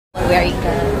wearing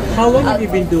How long have you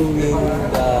been doing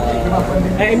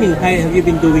have you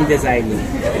been doing designing?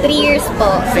 3 years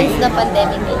po, since the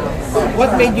pandemic.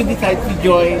 What made you decide to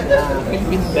join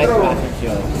Philippines Best Fashion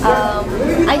Show?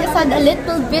 I just had a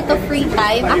little bit of free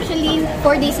time. Actually,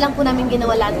 4 days lang po namin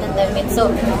ginawa lahat ng damit.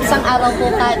 So, isang araw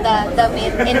po kada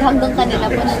damit. And hanggang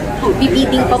kanina po,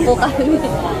 bibiting pa po kami.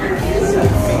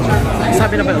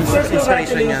 Sabi na ba yung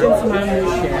inspiration niya?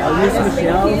 Congratulations, Miss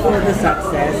Michelle, for the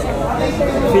success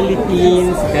of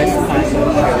Philippines Best Fashion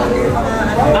Show.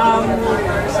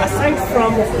 Aside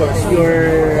from, of course,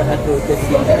 your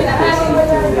advocacy that pushed you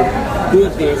to do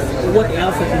this, what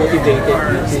else has motivated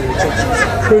you to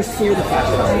pursue the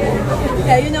fashion show?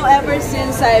 Yeah, you know, ever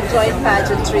since I've joined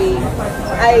pageantry,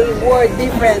 I wore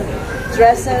different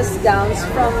dresses, gowns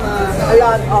from a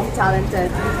lot of talented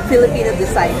Filipino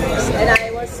designers, and I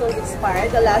was so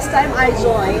inspired. The last time I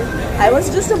joined, I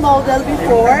was just a model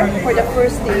before for the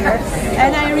first year,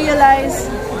 and I realized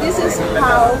this is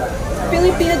how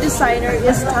Filipino designer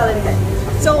is talented.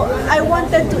 So I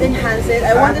wanted to enhance it.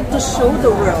 I wanted to show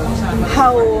the world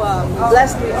how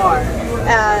blessed we are.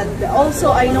 And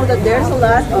also I know that there's a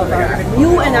lot of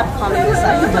new and upcoming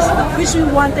designers which we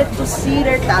wanted to see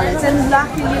their talents. And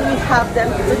luckily we have them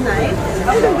tonight.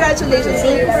 Oh, congratulations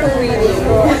for winning.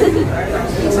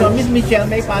 So Miss Michelle,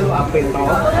 may follow-up ito?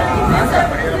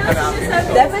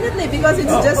 Definitely, because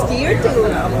it's just year 2.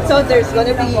 So there's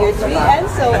gonna be year 3 and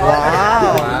so on.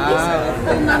 Wow!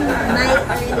 Night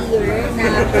earlier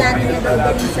na plan niya daw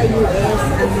galing sa US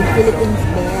ang Philippines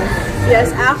Best.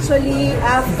 Yes, actually,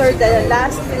 after the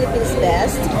last Philippines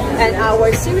Best and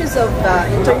our series of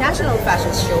international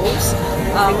fashion shows,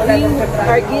 we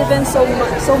are given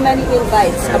so many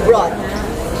invites abroad.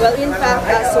 Well, in fact,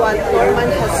 as what Norman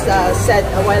has said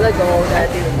a while ago, that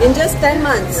in just 10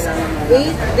 months,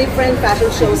 8 different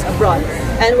fashion shows abroad.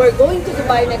 And we're going to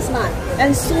Dubai next month.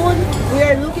 And soon, we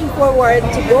are looking forward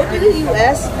to go to the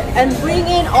US and bring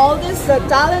in all these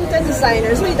talented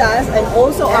designers with us and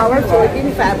also our Philippine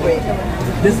fabric.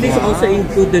 Does this also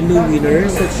include the new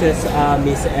winners, such as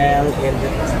Miss Elle and the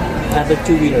other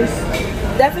 2 winners?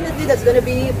 Definitely, that's going to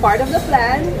be part of the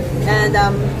plan, and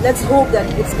let's hope that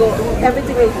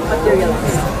everything will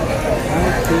materialize.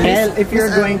 And if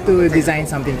you're going to design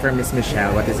something for Miss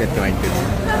Michelle, what is it going to be?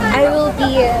 I will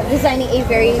be designing a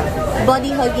very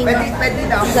body-hugging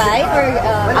design or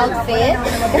outfit.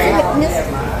 Kasi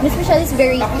Miss Michelle is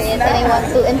very fit and I want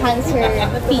to enhance her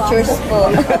features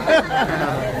po.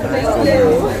 Thank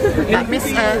you. And Miss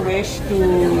Elle wish to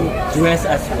dress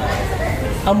as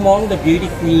well among the beauty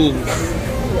queens.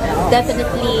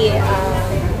 Definitely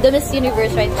the Miss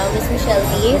Universe right now, Miss Michelle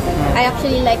Lee. I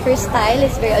actually like her style.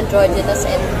 It's very androgynous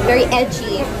and very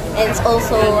edgy, and it's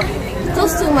also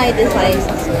close to my designs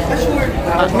as well.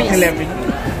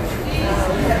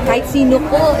 Kahit sino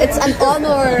po, it's an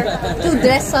honor to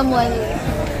dress someone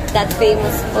that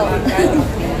famous po.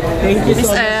 Thank you Miss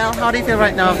so much. Elle, how do you feel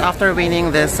right now after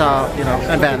winning this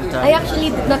event? I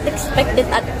actually did not expect it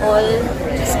at all.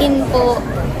 Skin po,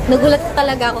 nagulat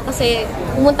talaga ako kasi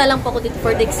pumunta lang po ako dito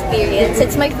for the experience.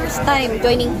 It's my first time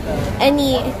joining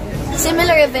any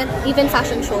similar event, even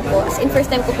fashion show po. As in,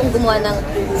 first time ko pong gumawa ng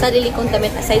sarili kong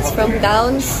damit aside from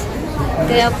gowns.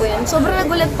 Kaya po yun. Sobrang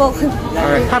nagulat po.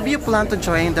 Have you planned to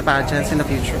join the pageants in the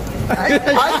future? Yeah,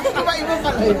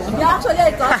 actually,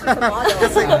 I got the model.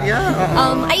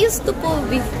 Yeah. I used to po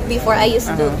before I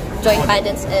used to join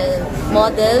pageants and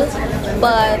model,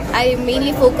 but I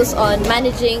mainly focus on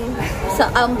managing sa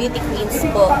beauty queens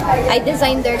po. I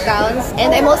design their gowns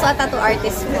and I'm also a tattoo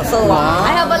artist po. So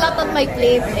I have a lot on my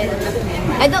plate and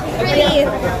I don't really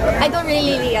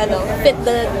fit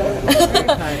the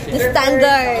the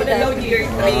standard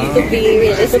to be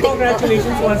realistic. So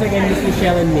congratulations once again, Miss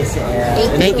Michelle and Miss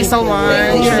Elle. Thank you so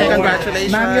much.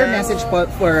 Congratulations. Ma'am, your message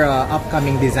for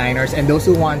upcoming designers and those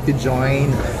who want to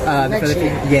join the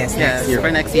Philippines. Yes, next year.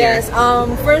 For next year. Yes,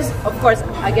 first, of course,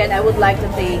 again, I would like to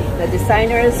thank the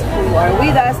designers who are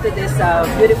with us to this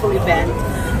beautiful event,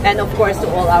 and of course to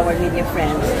all our media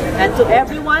friends. And to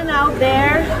everyone out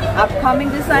there, upcoming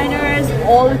designers,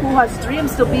 all who has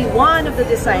dreams to be one of the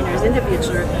designers in the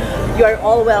future, you are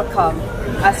all welcome.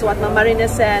 As what Mama Marina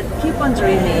said, keep on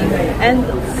dreaming and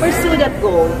pursue that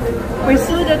goal,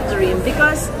 pursue that dream,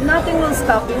 because nothing will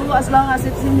stop you as long as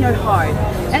it's in your heart.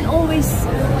 And always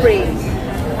pray,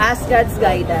 ask God's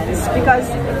guidance, because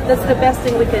that's the best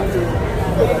thing we can do.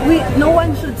 No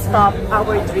one should stop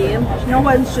our dream, no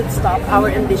one should stop our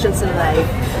ambitions in life.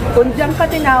 Kung diyan ka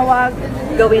tinawag,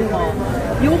 gawin mo.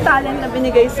 Yung talent na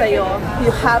binigay sa'yo,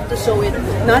 you have to show it,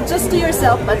 not just to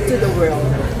yourself, but to the world.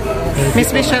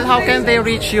 Miss Michelle, how can they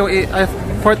reach you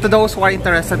for to those who are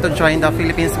interested to join the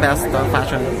Philippines Best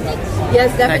Fashion.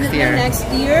 Yes, definitely next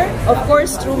year. Of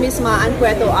course, through Ms. Maan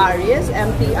Cueto Arias,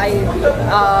 MPI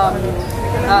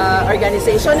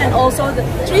organization, and also the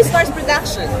 3 Stars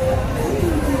Production.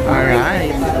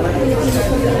 Alright.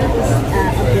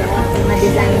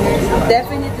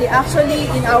 Definitely. Actually,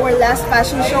 in our last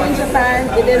fashion show in Japan,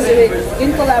 it is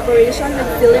in collaboration with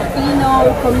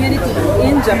Filipino community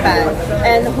in Japan.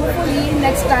 And hopefully,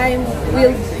 next time,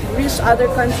 we'll reach other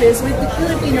countries with the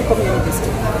Filipino communities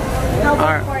too. How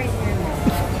about foreigner?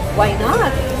 Why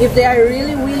not? If they are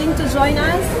really willing to join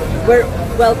us, we're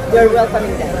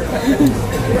welcoming them.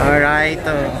 Alright.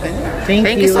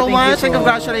 Thank you so much and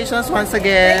congratulations once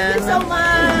again. Thank you so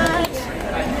much.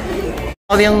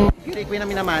 Ano yung beauty queen na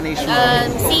minamanage mo?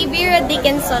 Si Vera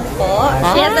Dickinson po.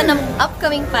 She has an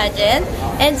upcoming pageant.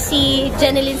 And si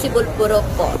Jeneline Sibulpuro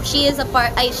po. She is a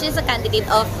candidate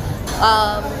of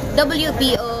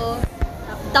WBO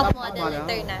Top Model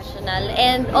International.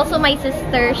 And also my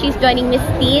sister, she's joining Miss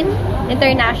Teen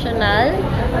International.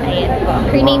 Ayan po.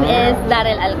 Her name is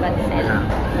Elle Alconcel.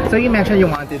 So you mentioned you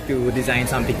wanted to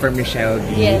design something for Michelle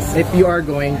D. Yes. If you are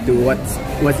going to,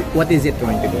 what is it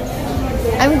going to be?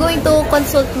 I'm going to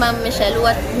consult Ma'am Michelle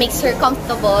what makes her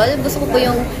comfortable. Gusto ko po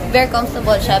yung very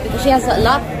comfortable siya because she has a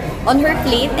lot on her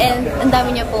plate and ang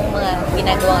dami niya pong mga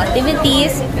ginagawang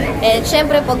activities. And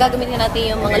syempre po, gagamitin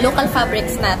natin yung mga local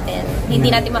fabrics natin.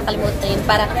 Hindi natin makalimutan yun.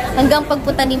 Para hanggang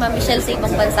pagpunta ni Ma'am Michelle sa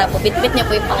ibang bansa po, bitbit niya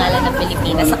po yung pangalan ng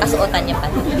Pilipinas sa kasuotan niya pa.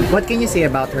 What can you say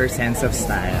about her sense of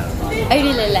style? I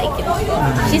really like it.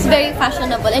 She's very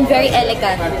fashionable and very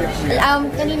elegant.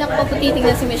 Kanina po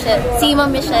titingnan si Ma'am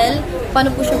Michelle,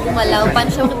 paano po siya gumalaw, paano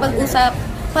siya mag-usap,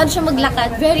 paano siya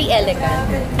maglakad, very elegant.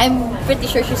 I'm pretty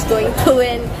sure she's going to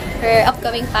win her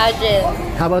upcoming pageant.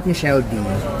 How about Michelle D?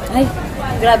 Ay,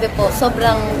 grabe po.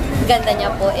 Sobrang ganda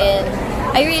niya po and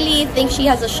I really think she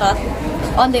has a shot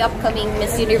on the upcoming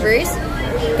Miss Universe.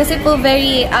 Kasi po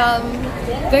very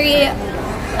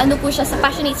ano po siya,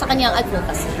 passionate sa kanyang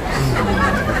advocacy.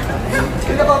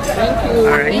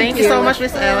 Alright, thank you so much,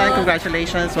 Miss Ella, and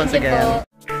congratulations once again.